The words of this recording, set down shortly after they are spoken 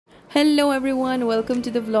Hello everyone, welcome to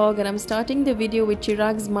the vlog, and I'm starting the video with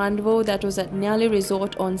Chirag's Mandvo that was at Nirali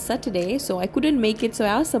resort on Saturday. So I couldn't make it, so I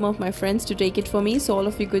asked some of my friends to take it for me so all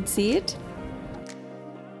of you could see it.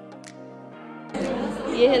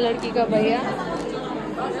 ये है लड़की का भैया।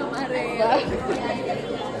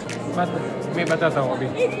 मैं बताता हूँ अभी।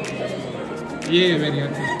 ये मेरी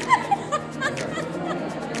aunty.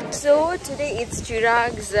 So today it's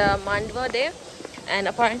Chirag's Mandva day. And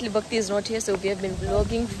apparently Bhakti is not here, so we have been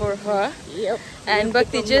vlogging for her. Yep. And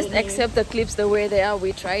Bhakti just accept the clips the way they are.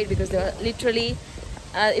 We tried because they were literally,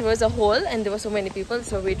 it was a hall and there were so many people,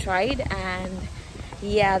 so we tried, and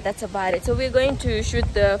yeah, that's about it. So we're going to shoot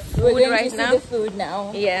the food right now. The food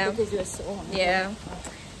now. Yeah. Because we're so hungry. Yeah.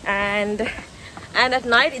 And at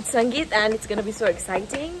night it's Sangeet, and it's gonna be so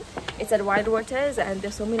exciting. It's at Wild Waters and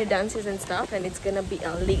there's so many dances and stuff, and it's gonna be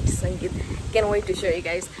a late Sangeet. Can't wait to show you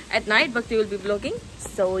guys. At night Bhakti will be vlogging.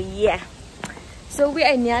 So yeah. So we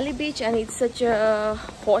are in Nirali beach and it's such a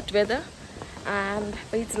hot weather,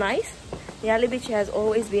 but it's nice. Nirali beach has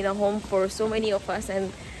always been a home for so many of us,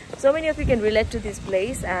 and so many of you can relate to this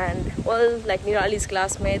place, and all like Nirali's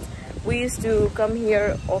classmates, we used to come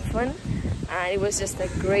here often, and it was just a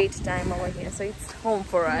great time over here. So it's home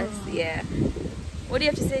for us. Yeah. What do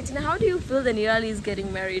you have to say, Tina? How do you feel that Nirali is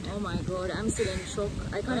getting married? Oh my god, I'm still in shock.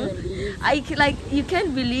 I can't even believe. You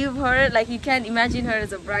can't believe her, like you can't imagine her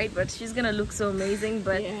as a bride, but she's gonna look so amazing.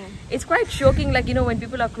 But yeah, it's quite shocking, like, you know, when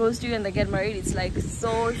people are close to you and they get married, it's like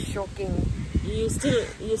so shocking. You're still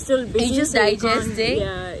busy. You're just digesting.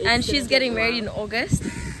 Yeah, and she's getting married in August.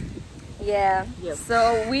 Yeah. Yep.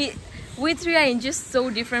 So we three are in just so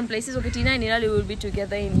different places. Okay, Tina and Nirali will be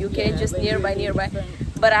together in UK, yeah, just nearby. Different.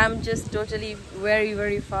 But I'm just totally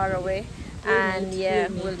very far away.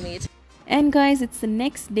 We'll meet. And guys, it's the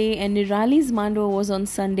next day, and Nirali's Mando was on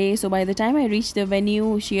Sunday. So by the time I reached the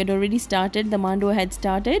venue, she had already started. The Mando had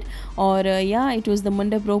started. Or yeah, it was the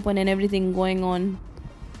mandap open and everything going on.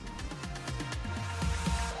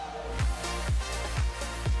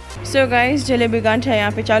 So guys, jalebi gantha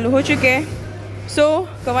यहाँ पे चालू हो चुके हैं. So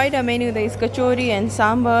quite a menu. There is kachori and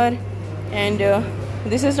sambar, and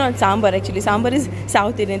this is not sambar actually. Sambar is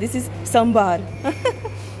South Indian. This is sambar.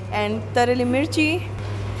 And tarali mirchi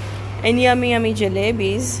and yummy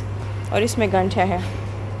jalebis. और इसमें गंठा है.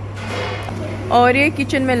 और ये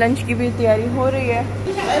किचन में लंच की भी तैयारी हो रही है.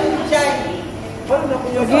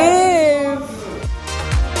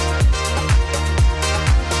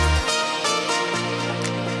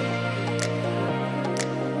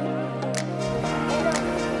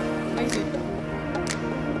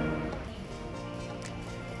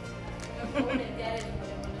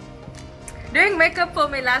 Doing makeup for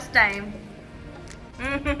me last time.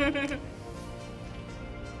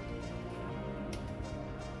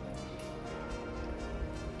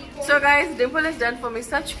 So guys, Dimple has done for me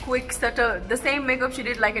such quick stutter. The same makeup she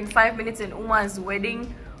did like in 5 minutes in Uma's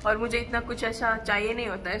wedding. और मुझे इतना कुछ ऐसा चाहिए नहीं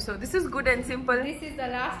होता है. So this is good and simple. This is the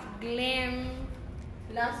last glam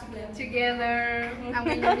Together. I'm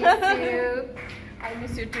gonna miss you. I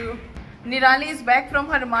miss you too. Nirali is back from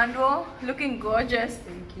her Mandvo, looking gorgeous.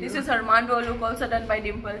 Thank you. This is her Mandvo look, also done by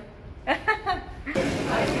Dimple.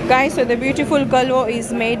 Guys, so the beautiful kalvo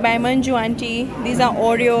is made by Manju auntie. These are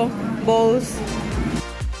Oreo bowls.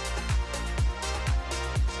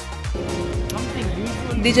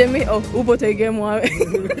 DJ me, oh, upo to game one.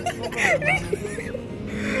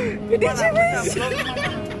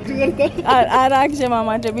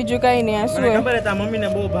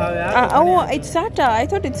 Oh, it's Sata. I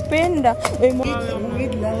thought it's Penda.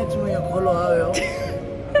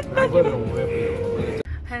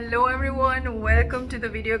 Hello everyone, welcome to the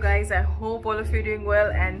video guys. I hope all of you are doing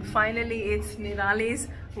well, and finally it's Nirali's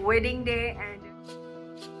wedding day, and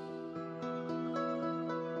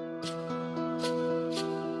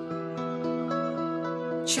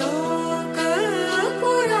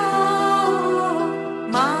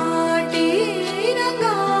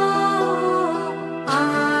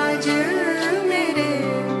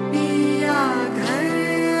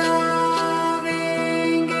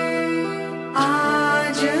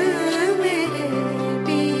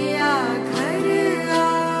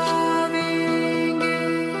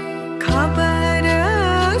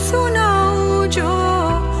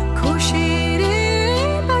खुशी रे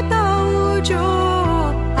बताओ जो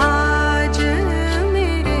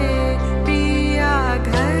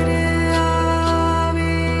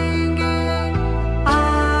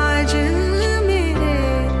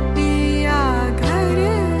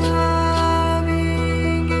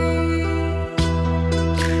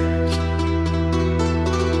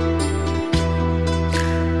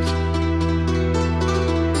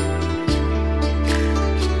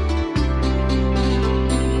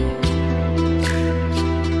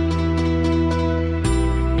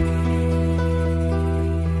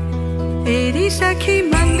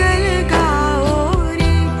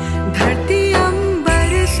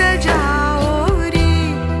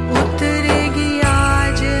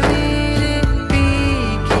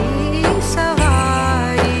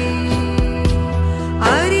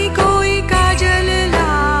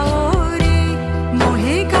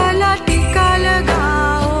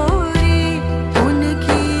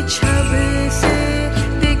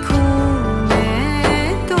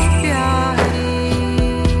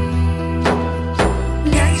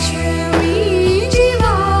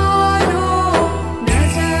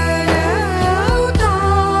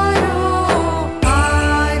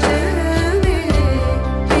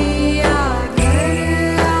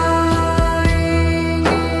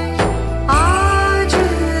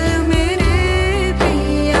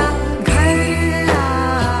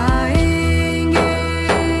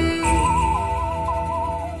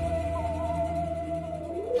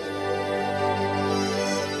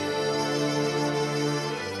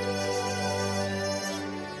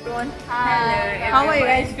How are you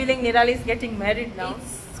guys feeling? Nirali is getting married now.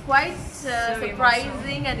 It's quite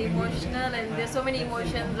surprising and emotional, and there's so many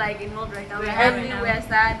emotions like involved right now. We're happy, we're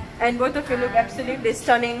sad, and both of you look absolutely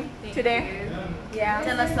stunning today. Yeah.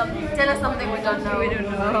 Tell us something we don't know. We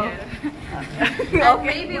don't know. And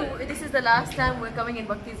maybe this is the last time we're coming in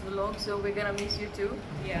Bhakti's vlog, so we're gonna miss you too.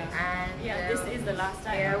 Yeah. And yeah, this is the last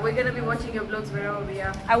time. Yeah, we're gonna be watching your vlogs wherever we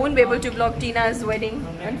are. I won't be able to vlog Tina's wedding,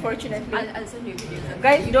 unfortunately. I'll send you videos.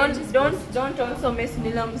 Guys, don't also miss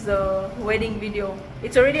Nilam's wedding video.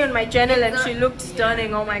 It's already on my channel, and she looked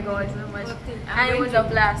stunning. Oh my god, so much. And it was a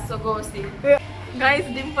blast. So go see. Guys,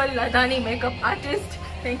 Dimple Ladhani, makeup artist.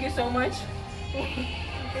 Thank you so much.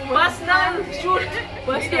 Personal shoot.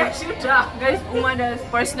 Guys, Uma does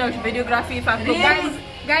personal videography. If I'm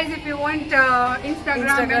Guys, if you want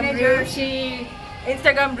Instagram manager, Reels,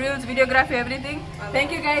 Instagram Reels, videography, everything.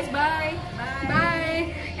 Thank you guys. Bye.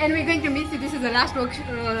 Bye. And we're going to miss you. This is the last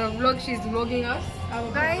vlog she's vlogging us.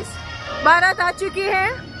 Guys, Bharat aa chuki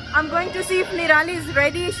hai. I'm going to see if Nirali is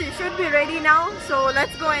ready. She should be ready now. So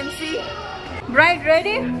let's go and see. Bride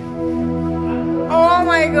ready? Oh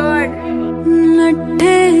my god.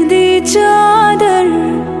 नट्ठे दी चादर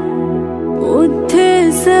उत्थे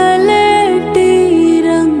सलेटी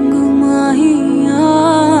रंग माहिया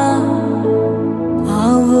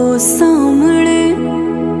आवो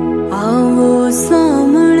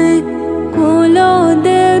सामने कोलो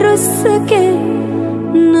दे रुस के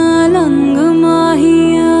नालंग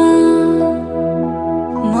माहिया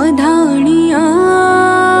मधानिया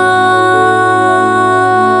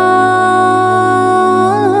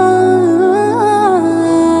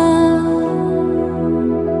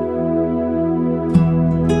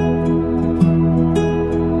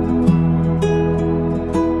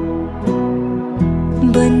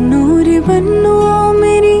बन्नू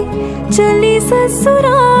मेरी चली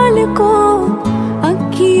ससुराल को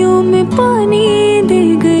अखियों में पानी दे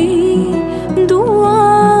गई दुआ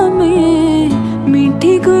में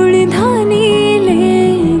मीठी गुड़धानी ले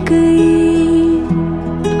गई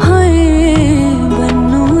हाय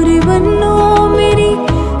बन्नू मेरी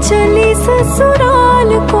चली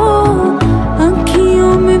ससुराल को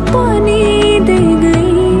अखियों में पानी दे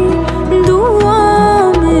गई दुआ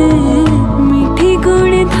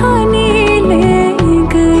थाने ले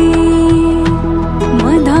गई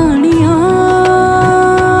मधानिया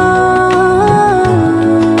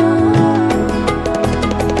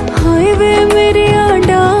हाय वे मेरे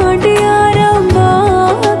डांडिया रंबा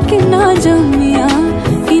किना जमिया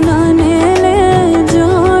किना ने ले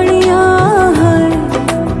जानिया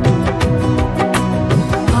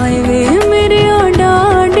हाय वे मेरे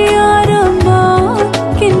डांडिया रंबा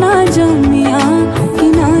किना जमिया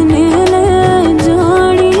किना ने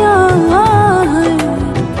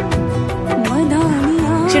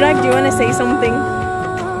Chirag, do you want to say something?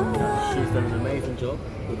 She's done an amazing job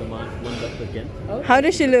with the mic. One back again. How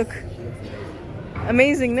does she look?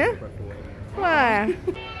 Amazing, no? Wow.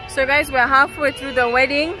 So guys, we're halfway through the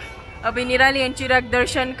wedding. Abhi Nirali and Chirag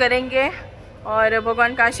darshan karenge और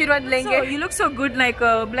भगवान का आशीर्वाद लेंगे. So you look so good, like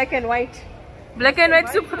black and white. Black and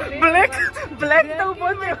white, black तो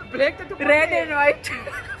बहुत red and white.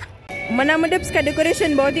 मना मंडप का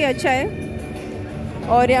डेकोरेशन बहुत ही अच्छा है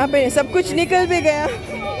और यहाँ पे सब कुछ निकल भी गया.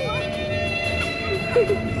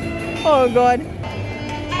 Oh God.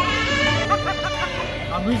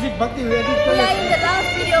 Music Bhakti ready? We are in the last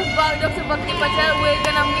video of Dr. Bhakti Patel. We're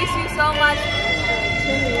gonna miss you so much.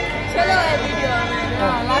 Chalo video.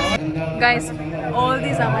 Guys, all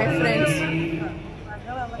these are my friends.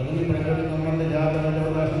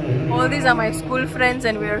 All these are my school friends,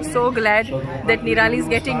 and we are so glad that Nirali is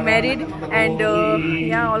getting married, and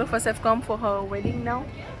yeah, all of us have come for her wedding now.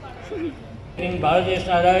 भारतीय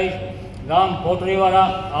स्नाराइज गांव पोतरीवाला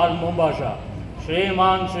और मुंबाशा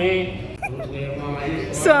श्रीमान श्री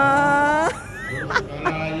स्वाहा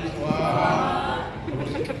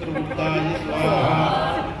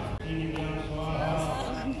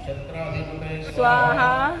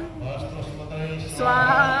स्वाहा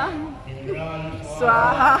स्वाहा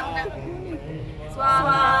स्वाहा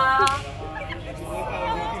स्वाहा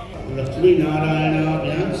लक्ष्मी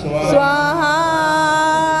नारायण स्वाहा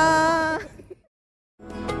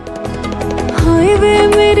हाय वे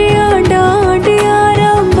मेरे डांडिया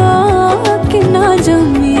रब्बा किना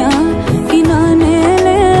जमिया किना ने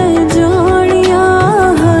ले जानिया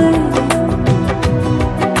है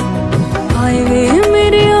हाय वे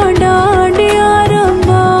मेरे डांडिया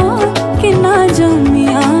रब्बा किना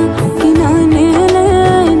जमिया किना ने ले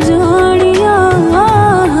जानिया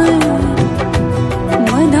है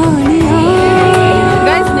मदानिया।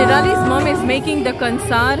 Guys, Nirali's mom is making the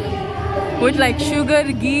kansar with like sugar,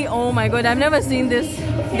 ghee. Oh my god, I've never seen this.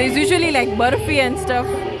 There's usually like barfi and stuff.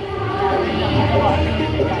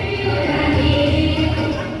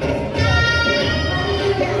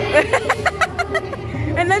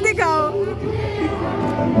 And let it go.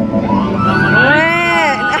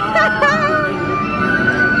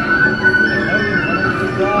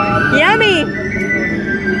 Yummy.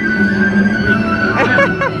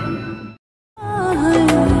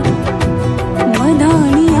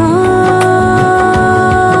 मदानिया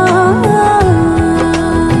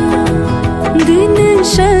दिन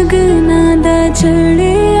शगना दा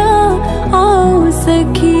चढ़िया आओ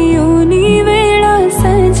सखियों नी वेड़ा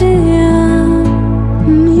सजया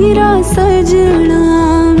मेरा सजना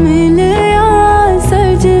मिलया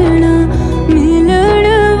सजना मिलण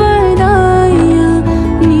वदाइया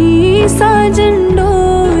नी साजन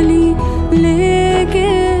डोली लेके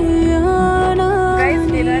आना।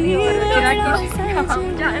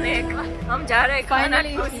 हम जा रहे हैं खाना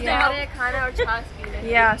और छाछ पीने।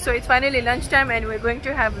 Yeah, so it's finally lunchtime and we're going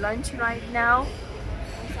to have lunch right now.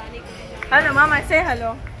 Hello, Mama. Say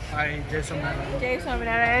hello. Hi, Jai Swaminarayan. Jai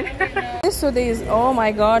Swaminarayan. So there is, oh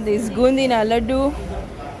my God, there is gundina laddu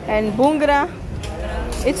and bungra.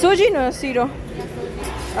 It's soji no siro.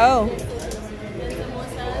 Oh.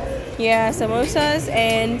 Yeah, samosas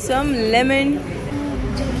and some lemon.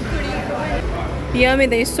 Yummy.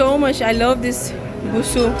 There is so much. I love this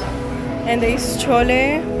busu. And there is chole.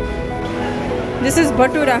 This is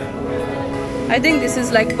bhatura. I think this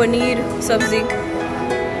is like paneer sabzi.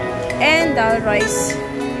 And dal rice.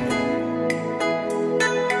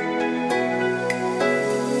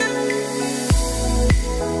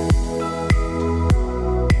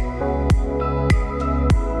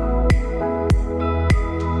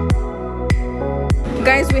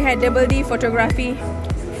 Guys, we had double D photography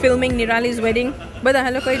filming Nirali's wedding. Bada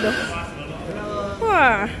hello koi do.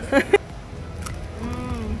 Wow.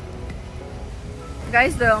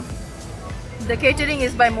 Guys, the catering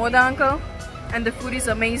is by Moda uncle and the food is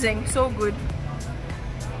amazing, so good.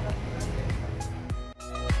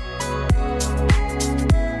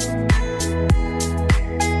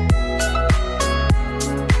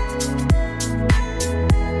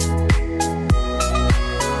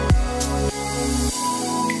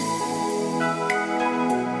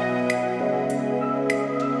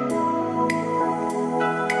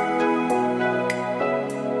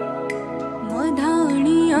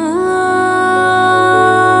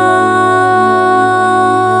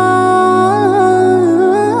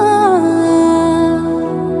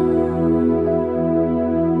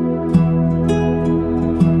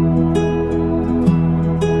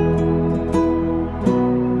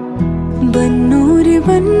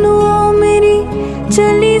 बन्नो मेरी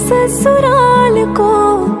चली ससुराल को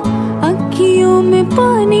अखियों में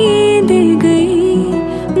पानी दे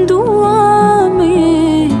गई दुआ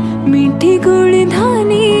में मीठी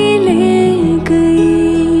गुड़धानी ले गई।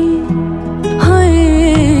 हाय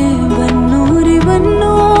बन्नो रे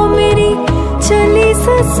बन्नो मेरी चली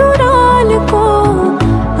ससुराल को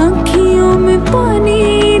अखियों में पानी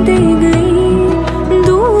दे गई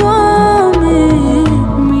दुआ में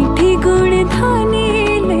मीठी गुड़धानी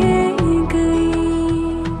ले गई।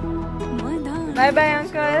 Bye bye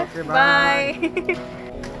uncle. Okay, bye.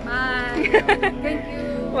 Bye. Thank you.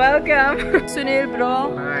 Welcome. Sunil bro.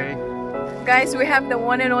 Bye. Guys, we have the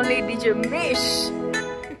one and only DJ Mish.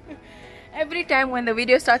 Every time when the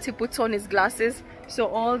video starts, he puts on his glasses. So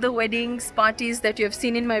all the weddings, parties that you have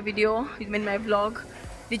seen in my video, in my vlog,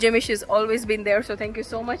 DJ Mish has always been there. So thank you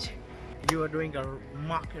so much. You are doing a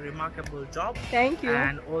remarkable job. Thank you.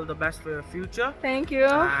 And all the best for your future. Thank you.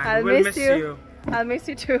 And I'll we'll miss you. I'll miss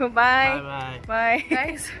you too. Bye. Bye bye. Bye.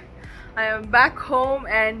 Guys, I am back home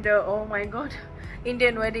and oh my god,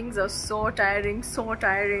 Indian weddings are so tiring, so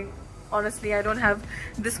tiring. Honestly, I don't have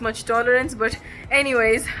this much tolerance, but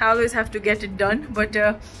anyways, I always have to get it done. But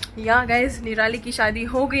yeah guys, Nirali ki shaadi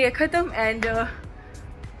ho gayi hai khatam, and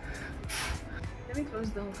let me close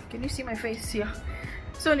the door. Can you see my face? Yeah.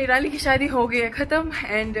 So Nirali ki shaadi ho gayi hai khatam,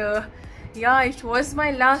 and yeah, it was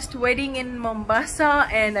my last wedding in Mombasa,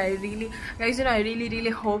 and I really, guys, you know, I really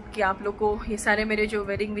hope कि आप लोग को ये सारे मेरे जो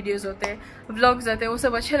wedding videos होते हैं, vlogs आते हैं, वो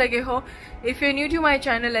सब अच्छे लगे हो. If you're new to my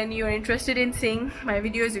channel and you're interested in seeing my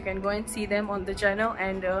videos, you can go and see them on the channel.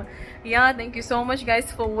 And yeah, thank you so much guys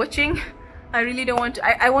for watching. I really don't want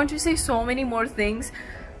to, I want to say so many more things,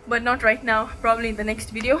 but not right now, probably in the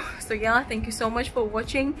next video. So yeah, thank you so much for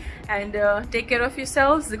watching, and take care of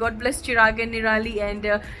yourselves. God bless Chirag and Nirali,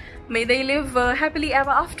 and may they live happily ever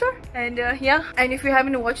after. And yeah, and if you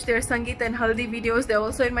haven't watched their Sangeet and Haldi videos, they're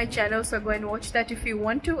also in my channel, so go and watch that if you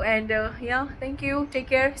want to. And yeah, thank you, take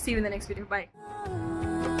care, see you in the next video, bye.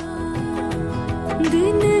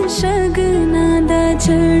 दिन शगना दा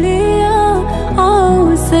चढ़िया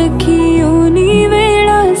आओ सखियों नी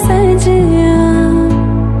वेड़ा सजया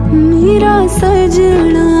मेरा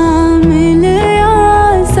सजना